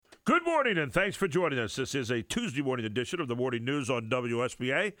morning, and thanks for joining us. This is a Tuesday morning edition of the Morning News on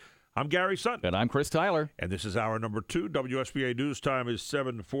WSBA. I'm Gary Sutton. And I'm Chris Tyler. And this is hour number 2. WSBA News Time is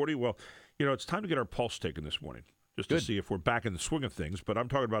 7:40. Well, it's time to get our pulse taken this morning, just to see if we're back in the swing of things. But I'm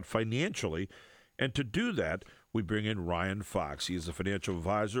talking about financially. And to do that, we bring in Ryan Fox. He is the financial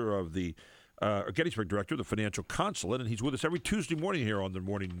advisor of the Gettysburg director of the Financial Consulate, and he's with us every Tuesday morning here on the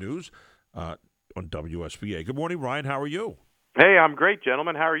Morning News on WSBA. Good morning, Ryan. How are you? Hey, I'm great,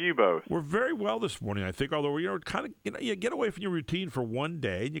 gentlemen. How are you both? We're very well this morning, I think, although, you get away from your routine for one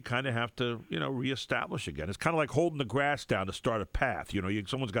day, and you kind of have to, reestablish again. It's kind of like holding the grass down to start a path.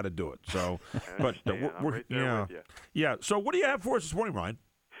 Someone's got to do it. So, but we're right there with you. Yeah. So what do you have for us this morning, Ryan?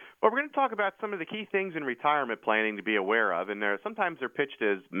 Well, we're going to talk about some of the key things in retirement planning to be aware of, and sometimes they're pitched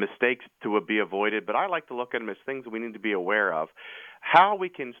as mistakes to be avoided, but I like to look at them as things that we need to be aware of. How we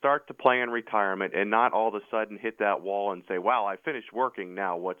can start to plan retirement and not all of a sudden hit that wall and say, wow, I finished working,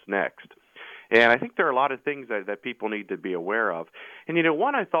 now what's next? And I think there are a lot of things that people need to be aware of. And,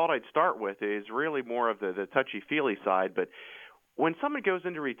 one I thought I'd start with is really more of the touchy-feely side, but when someone goes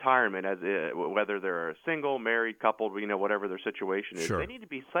into retirement, whether they're a single, married, coupled, whatever their situation is, Sure. They need to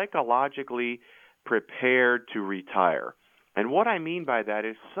be psychologically prepared to retire. And what I mean by that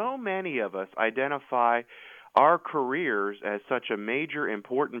is so many of us identify our careers as such a major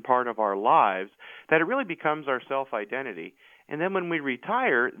important part of our lives that it really becomes our self-identity. And then when we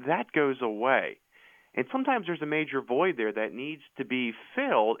retire, that goes away. And sometimes there's a major void there that needs to be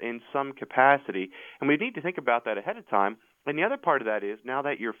filled in some capacity. And we need to think about that ahead of time. And the other part of that is now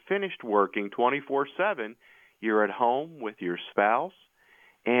that you're finished working 24/7, you're at home with your spouse,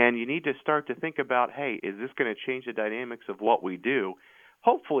 and you need to start to think about, hey, is this going to change the dynamics of what we do?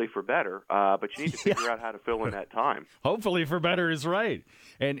 Hopefully for better, but you need to figure out how to fill in that time. Hopefully for better is right.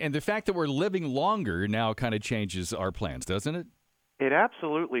 And the fact that we're living longer now kind of changes our plans, doesn't it? It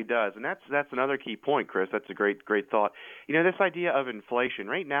absolutely does, and that's another key point, Chris. That's a great thought. This idea of inflation.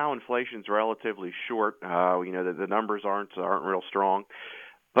 Right now, inflation's relatively short. The numbers aren't real strong.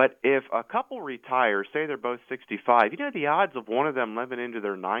 But if a couple retires, say they're both 65, the odds of one of them living into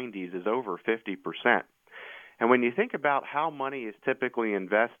their 90s is over 50%. And when you think about how money is typically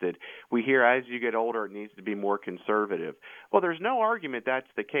invested, we hear as you get older it needs to be more conservative. Well, there's no argument that's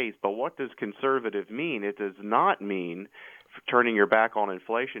the case, but what does conservative mean? It does not mean turning your back on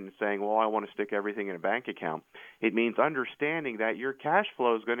inflation and saying, well, I want to stick everything in a bank account. It means understanding that your cash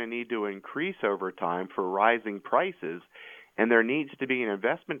flow is going to need to increase over time for rising prices, and there needs to be an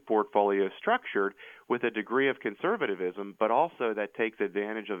investment portfolio structured with a degree of conservatism, but also that takes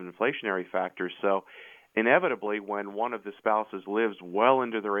advantage of inflationary factors. So inevitably, when one of the spouses lives well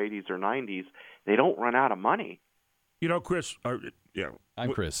into their 80s or 90s, they don't run out of money. Chris, I'm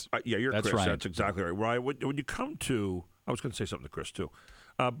Chris. You're That's Chris. right. That's exactly right. Ryan, when you come to, I was going to say something to Chris too,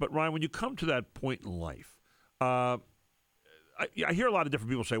 but Ryan, when you come to that point in life, I hear a lot of different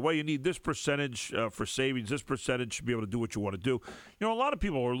people say, well, you need this percentage for savings, this percentage to be able to do what you want to do. A lot of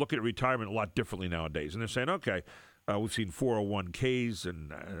people are looking at retirement a lot differently nowadays, and they're saying, okay, we've seen 401ks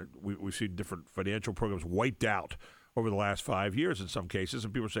and we've seen different financial programs wiped out over the last 5 years in some cases,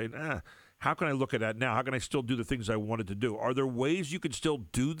 and people are saying, how can I look at that now? How can I still do the things I wanted to do? Are there ways you can still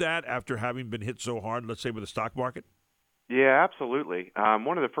do that after having been hit so hard, let's say, with the stock market? Yeah, absolutely.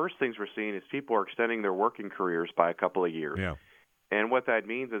 One of the first things we're seeing is people are extending their working careers by a couple of years. Yeah. And what that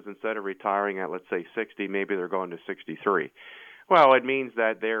means is instead of retiring at, let's say, 60, maybe they're going to 63. Well, it means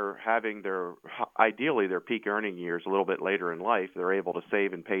that they're having ideally their peak earning years a little bit later in life. They're able to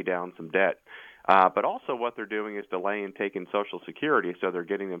save and pay down some debt. But also what they're doing is delaying taking Social Security, so they're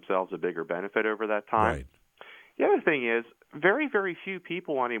getting themselves a bigger benefit over that time. Right. The other thing is very, very few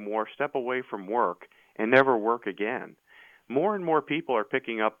people anymore step away from work and never work again. More and more people are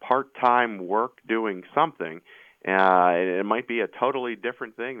picking up part-time work doing something. It might be a totally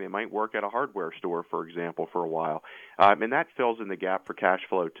different thing. They might work at a hardware store, for example, for a while. And that fills in the gap for cash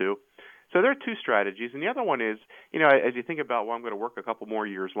flow, too. So there are two strategies. And the other one is, as you think about, well, I'm going to work a couple more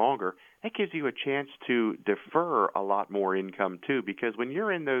years longer, that gives you a chance to defer a lot more income, too, because when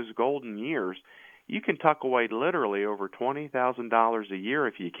you're in those golden years, you can tuck away literally over $20,000 a year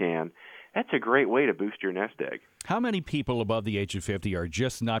if you can. That's a great way to boost your nest egg. How many people above the age of 50 are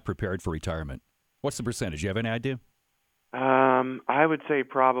just not prepared for retirement? What's the percentage? You have any idea? I would say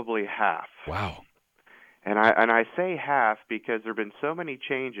probably half. Wow. And I say half because there have been so many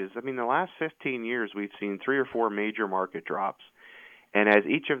changes. I mean, the last 15 years, we've seen 3 or 4 major market drops. And as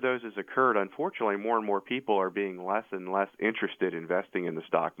each of those has occurred, unfortunately, more and more people are being less and less interested in investing in the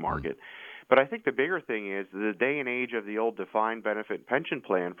stock market. But I think the bigger thing is the day and age of the old defined benefit pension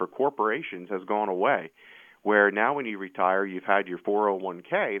plan for corporations has gone away. where now when you retire, you've had your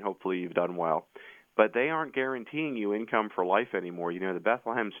 401k, and hopefully you've done well. But they aren't guaranteeing you income for life anymore. The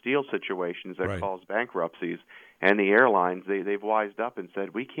Bethlehem Steel situations that Right. caused bankruptcies, and the airlines, they've wised up and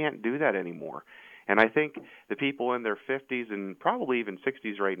said, we can't do that anymore. And I think the people in their 50s and probably even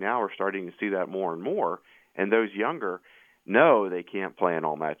 60s right now are starting to see that more and more. And those younger know they can't plan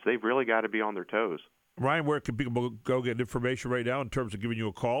all night. So they've really got to be on their toes. Ryan, where can people go get information right now in terms of giving you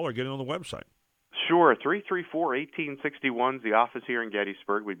a call or getting on the website? Sure, 334-1861 is the office here in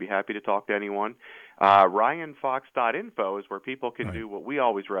Gettysburg. We'd be happy to talk to anyone. RyanFox.info is where people can do what we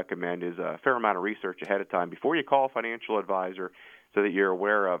always recommend is a fair amount of research ahead of time before you call a financial advisor so that you're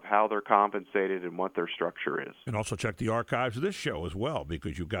aware of how they're compensated and what their structure is. And also check the archives of this show as well,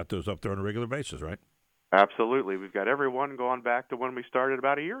 because you've got those up there on a regular basis, right? Absolutely. We've got everyone going back to when we started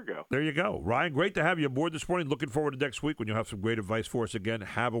about a year ago. There you go. Ryan, great to have you aboard this morning. Looking forward to next week when you'll have some great advice for us again.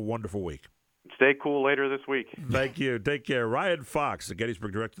 Have a wonderful week. Stay cool later this week. Thank you. Take care. Ryan Fox, the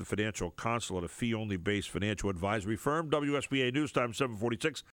Gettysburg Director of the Financial Consulate, a fee-only based financial advisory firm. WSBA News Time 746.